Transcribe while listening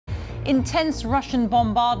Intense Russian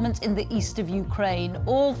bombardment in the east of Ukraine.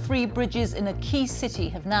 All 3 bridges in a key city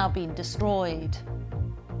have now been destroyed.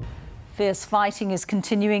 Fierce fighting is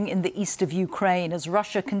continuing in the east of Ukraine as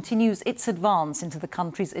Russia continues its advance into the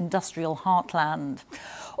country's industrial heartland.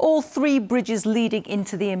 All 3 bridges leading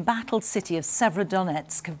into the embattled city of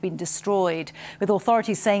Severodonetsk have been destroyed, with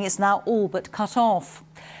authorities saying it's now all but cut off.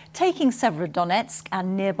 Taking Severodonetsk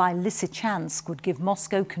and nearby Lysychansk would give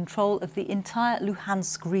Moscow control of the entire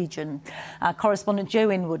Luhansk region. Our correspondent Joe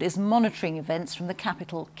Inwood is monitoring events from the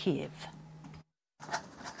capital, Kyiv.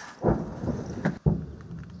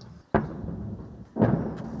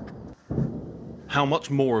 How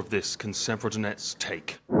much more of this can Severodonetsk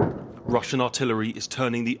take? Russian artillery is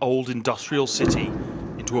turning the old industrial city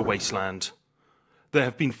into a wasteland. There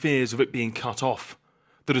have been fears of it being cut off.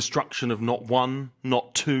 The destruction of not 1,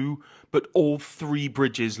 not 2, but all 3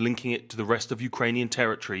 bridges linking it to the rest of Ukrainian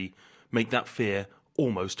territory make that fear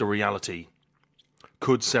almost a reality.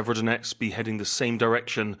 Could Severodonetsk be heading the same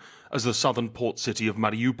direction as the southern port city of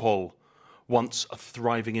Mariupol, once a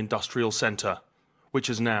thriving industrial centre, which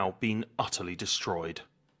has now been utterly destroyed?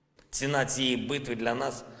 The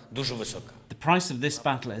price of this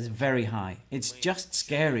battle is very high. It's just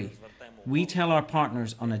scary. We tell our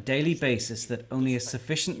partners on a daily basis that only a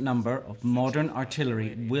sufficient number of modern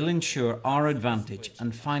artillery will ensure our advantage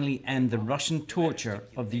and finally end the Russian torture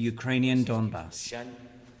of the Ukrainian Donbass.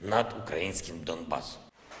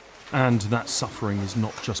 And that suffering is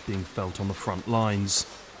not just being felt on the front lines.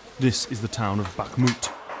 This is the town of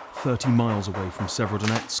Bakhmut, 30 miles away from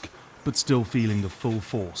Severodonetsk, but still feeling the full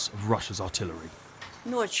force of Russia's artillery.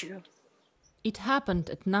 It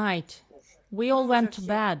happened at night. We all went to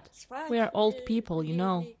bed. We are old people, you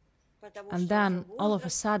know. And then, all of a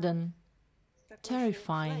sudden,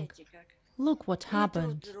 terrifying. Look what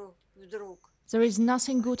happened. There is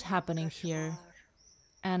nothing good happening here.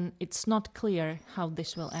 And it's not clear how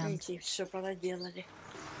this will end.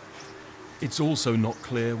 It's also not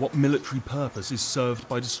clear what military purpose is served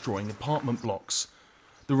by destroying apartment blocks.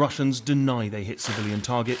 The Russians deny they hit civilian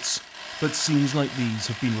targets, but scenes like these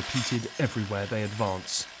have been repeated everywhere they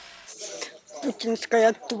advance.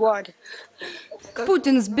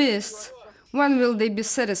 Putin's beasts. When will they be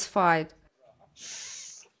satisfied?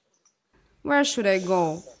 Where should I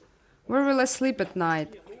go? Where will I sleep at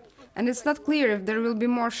night? And it's not clear if there will be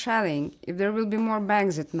more shelling, if there will be more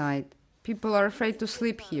bangs at night. People are afraid to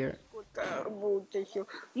sleep here.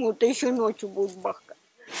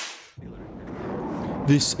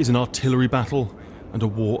 This is an artillery battle and a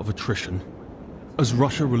war of attrition. As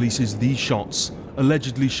Russia releases these shots,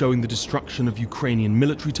 allegedly showing the destruction of Ukrainian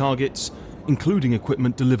military targets, including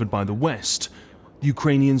equipment delivered by the West, the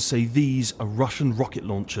Ukrainians say these are Russian rocket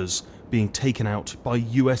launchers being taken out by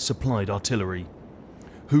US-supplied artillery.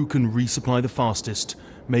 Who can resupply the fastest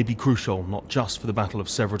may be crucial not just for the Battle of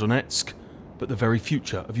Severodonetsk, but the very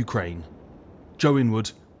future of Ukraine. Joe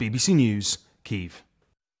Inwood, BBC News, Kyiv.